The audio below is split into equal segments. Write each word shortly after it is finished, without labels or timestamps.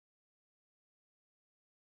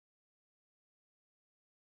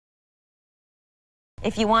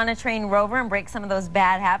If you want to train Rover and break some of those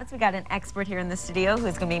bad habits, we got an expert here in the studio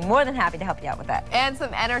who's going to be more than happy to help you out with that. And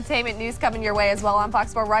some entertainment news coming your way as well on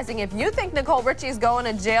Fox 4 Rising. If you think Nicole Richie's going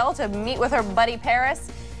to jail to meet with her buddy Paris,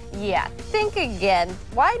 yeah, think again.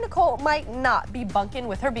 Why Nicole might not be bunking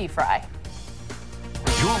with her beef fry.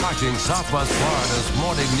 You're watching Southwest Florida's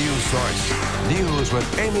morning news source. News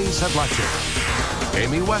with Amy Sedlacek,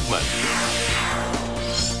 Amy Wegman,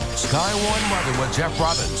 Skywarn Weather with Jeff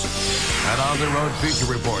Robbins, and On the Road Feature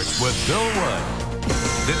Reports with Bill Wood.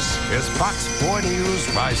 This is Fox 4 News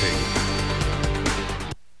Rising.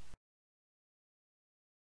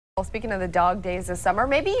 Well, speaking of the dog days this summer,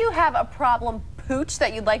 maybe you have a problem pooch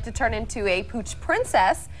that you'd like to turn into a pooch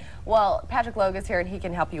princess. Well, Patrick Logue is here and he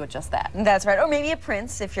can help you with just that. That's right. Or maybe a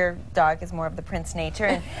prince if your dog is more of the prince nature.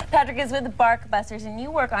 And Patrick is with Bark Busters, and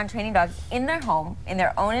you work on training dogs in their home, in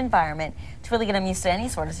their own environment, to really get them used to any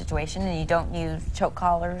sort of situation, and you don't use choke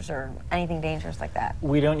collars or anything dangerous like that.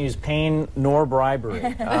 We don't use pain nor bribery.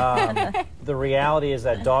 The reality is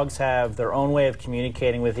that dogs have their own way of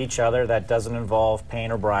communicating with each other that doesn't involve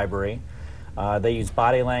pain or bribery. They use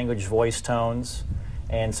body language, voice tones.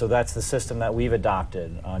 And so that's the system that we've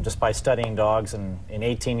adopted. Just by studying dogs in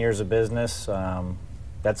 18 years of business,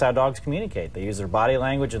 that's how dogs communicate. They use their body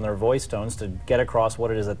language and their voice tones to get across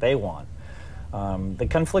what it is that they want. The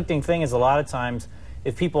conflicting thing is a lot of times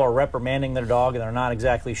if people are reprimanding their dog and they're not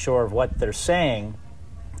exactly sure of what they're saying,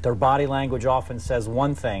 their body language often says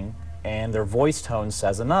one thing and their voice tone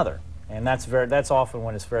says another. And that's often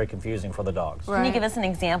when it's very confusing for the dogs. Right. Can you give us an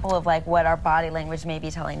example of like what our body language may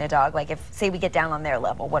be telling a dog? Like if, say, we get down on their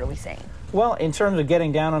level, what are we saying? Well, in terms of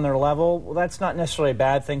getting down on their level, well, that's not necessarily a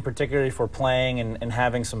bad thing, particularly for playing and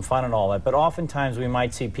having some fun and all that. But oftentimes we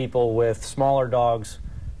might see people with smaller dogs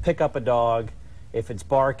pick up a dog if it's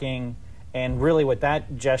barking, and really what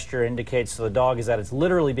that gesture indicates to the dog is that it's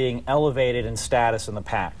literally being elevated in status in the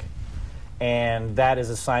pack. And that is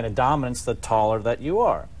a sign of dominance the taller that you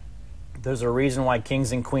are. There's a reason why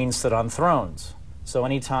kings and queens sit on thrones. So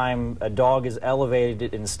anytime a dog is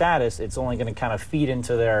elevated in status, it's only going to kind of feed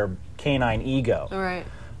into their canine ego. Right.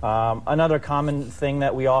 Another common thing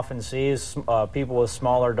that we often see is people with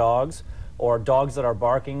smaller dogs or dogs that are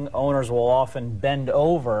barking. Owners will often bend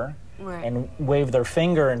over and wave their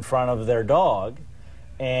finger in front of their dog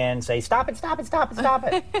and say, "Stop it, stop it, stop it, stop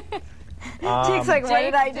it." Jake's like, what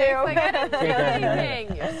did I do?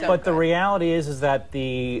 But the reality is that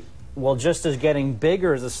well, just as getting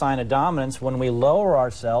bigger is a sign of dominance, when we lower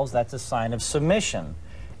ourselves, that's a sign of submission.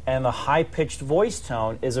 And the high-pitched voice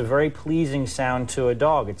tone is a very pleasing sound to a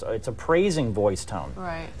dog. It's a praising voice tone.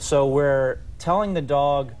 Right. So we're telling the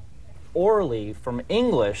dog orally from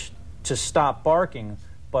English to stop barking,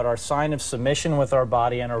 but our sign of submission with our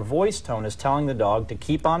body and our voice tone is telling the dog to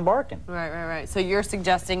keep on barking. Right. So you're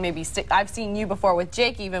suggesting maybe I've seen you before with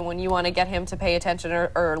Jake, even when you want to get him to pay attention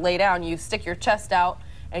or lay down, you stick your chest out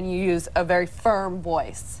and you use a very firm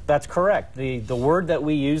voice. That's correct. The word that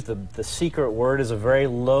we use, the secret word, is a very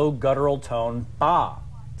low guttural tone, ba.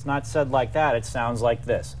 It's not said like that, it sounds like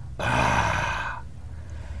this. Bah.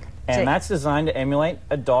 And that's designed to emulate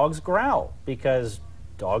a dog's growl, because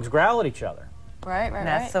dogs growl at each other. Right.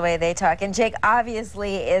 That's the way they talk. And Jake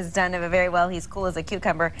obviously is done very well. He's cool as a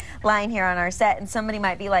cucumber lying here on our set. And somebody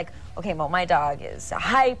might be like, okay, well, my dog is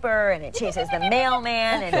hyper and it chases the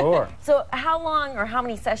mailman. And sure. So how long or how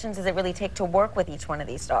many sessions does it really take to work with each one of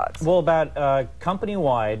these dogs? Well, about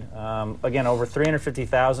company-wide, again, over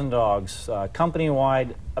 350,000 dogs.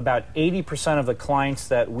 Company-wide, about 80% of the clients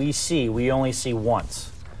that we see, we only see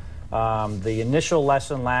once. The initial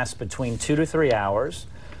lesson lasts between 2 to 3 hours.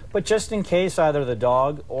 But just in case either the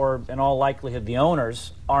dog or, in all likelihood, the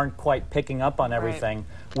owners aren't quite picking up on everything,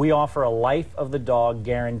 we offer a life of the dog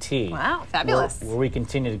guarantee. Wow, fabulous. Where we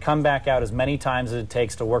continue to come back out as many times as it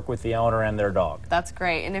takes to work with the owner and their dog. That's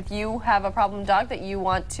great. And if you have a problem dog that you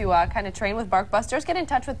want to kind of train with Bark Busters, get in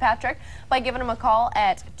touch with Patrick by giving him a call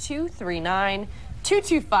at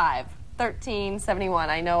 239-225-1371.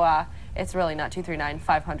 I know it's really not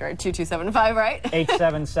 239-500-2275, right?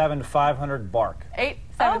 877-500-BARK.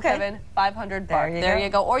 877-500-BARK. There you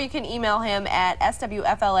go. Or you can email him at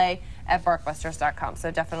swfla@barkbusters.com.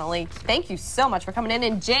 So definitely, thank you so much for coming in.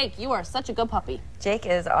 And Jake, you are such a good puppy. Jake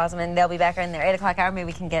is awesome, and they'll be back in their 8 o'clock hour. Maybe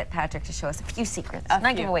we can get Patrick to show us a few secrets.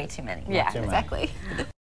 Not give away too many. Yeah, exactly.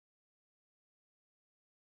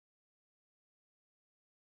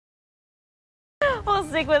 Well,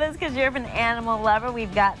 stick with us because you're an animal lover.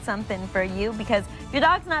 We've got something for you, because if your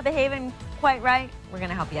dog's not behaving quite right, we're going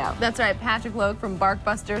to help you out. That's right. Patrick Logue from Bark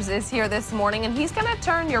Busters is here this morning, and he's going to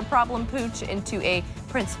turn your problem pooch into a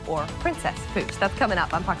prince or princess pooch. That's coming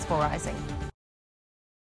up on Fox 4 Rising.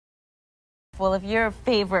 Well, if your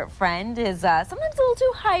favorite friend is sometimes a little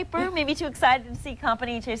too hyper, maybe too excited to see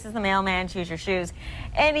company, chases the mailman, chews your shoes,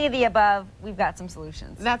 any of the above, we've got some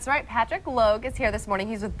solutions. That's right. Patrick Logue is here this morning.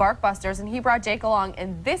 He's with Bark Busters, and he brought Jake along,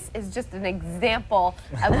 and this is just an example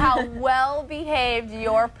of how well behaved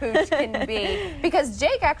your pooch can be. Because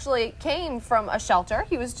Jake actually came from a shelter.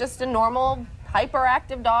 He was just a normal,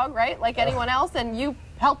 hyperactive dog, right? Like anyone else, and you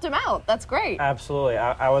helped him out. That's great. Absolutely.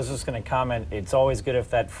 I was just going to comment, it's always good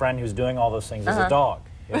if that friend who's doing all those things is a dog.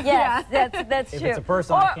 Yes, that's If true. it's a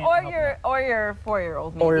person, I can't help them. or your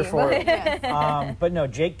 4-year-old, maybe. Or your 4-year-old. Yes. But no,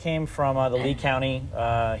 Jake came from the Lee County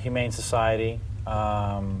Humane Society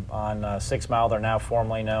on 6 Mile. They're now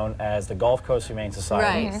formerly known as the Gulf Coast Humane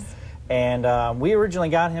Society. Right. And we originally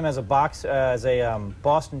got him as a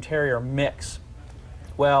Boston Terrier mix.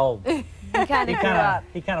 Well, He kind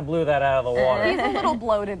of blew that out of the water. He's a little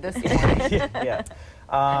bloated this morning. Yeah.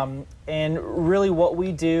 And really what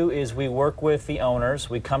we do is we work with the owners.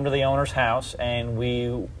 We come to the owner's house and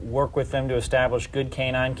we work with them to establish good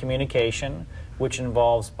canine communication, which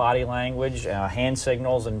involves body language, hand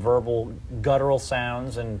signals, and verbal guttural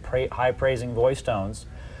sounds and high praising voice tones.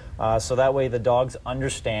 So that way the dogs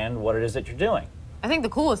understand what it is that you're doing. I think the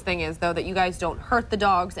coolest thing is, though, that you guys don't hurt the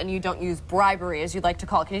dogs and you don't use bribery, as you'd like to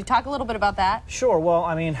call it. Can you talk a little bit about that? Sure. Well,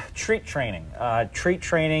 I mean, treat training. Treat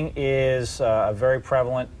training is a very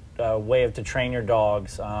prevalent way to train your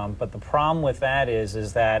dogs. But the problem with that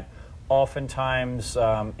is that oftentimes,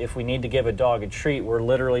 if we need to give a dog a treat, we're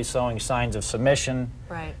literally showing signs of submission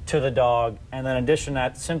to the dog. And then in addition to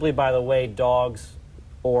that, simply by the way dogs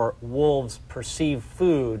or wolves perceive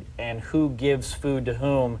food and who gives food to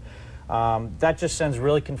whom, that just sends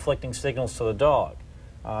really conflicting signals to the dog.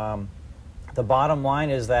 The bottom line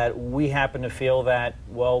is that we happen to feel that,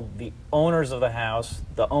 well, the owners of the house,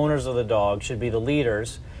 the owners of the dog should be the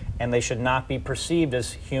leaders, and they should not be perceived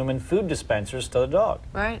as human food dispensers to the dog.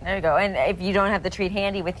 Right. There you go. And if you don't have the treat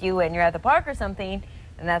handy with you and you're at the park or something,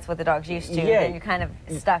 and that's what the dog's used to, then you're kind of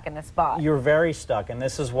stuck in the spot. You're very stuck, and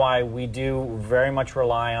this is why we do very much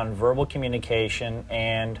rely on verbal communication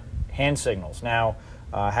and hand signals. Now,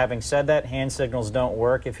 having said that, hand signals don't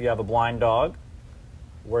work if you have a blind dog,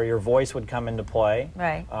 where your voice would come into play,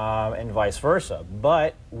 and vice versa.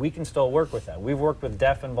 But we can still work with that. We've worked with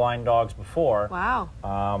deaf and blind dogs before.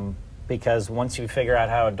 Wow. Because once you figure out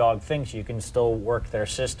how a dog thinks, you can still work their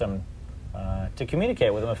system to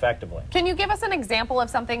communicate with them effectively. Can you give us an example of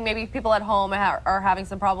something, maybe people at home are having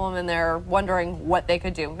some problem and they're wondering what they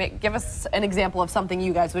could do? Give us an example of something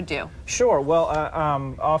you guys would do. Sure. Well,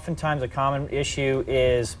 oftentimes a common issue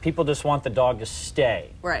is people just want the dog to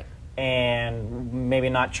stay. Right. And maybe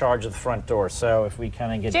not charge at the front door. So if we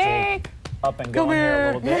kind of get Jake up and going here a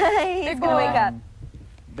little bit. He's going to wake up.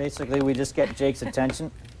 Basically, we just get Jake's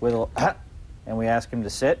attention with a little, and we ask him to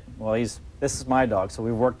sit. Well, this is my dog, so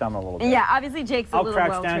we've worked on him a little bit. Yeah, obviously Jake's a little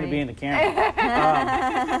well-trained. I'll crouch down to be in the camera.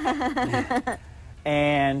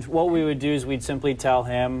 And what we would do is we'd simply tell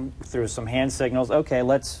him through some hand signals, okay,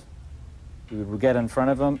 we would get in front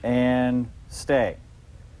of him and stay.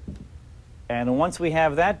 And once we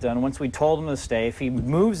have that done, once we told him to stay, if he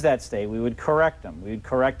moves that stay, we would correct him. We would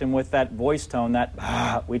correct him with that voice tone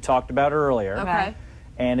that we talked about earlier. Okay.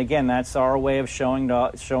 And again, that's our way of showing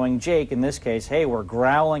Jake, in this case, hey, we're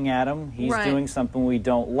growling at him. He's doing something we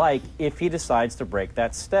don't like if he decides to break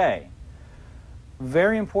that stay.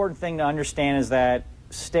 Very important thing to understand is that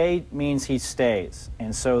stay means he stays.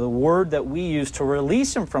 And so the word that we use to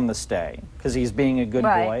release him from the stay, because he's being a good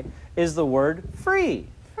boy, is the word free.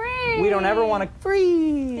 We don't ever want to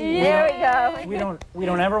free. There we go. We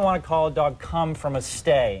don't ever want to call a dog come from a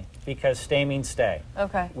stay, because stay means stay.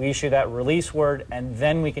 Okay. We issue that release word, and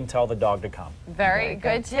then we can tell the dog to come. Very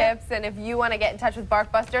good tips. And if you want to get in touch with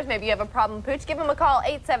Bark Busters, maybe you have a problem pooch, give them a call,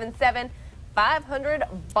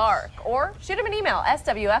 877-500-BARK, or shoot them an email,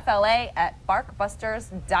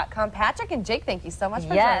 swfla@barkbusters.com. Patrick and Jake, thank you so much for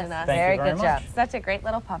joining us. Thank you very much. Such a great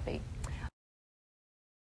little puppy.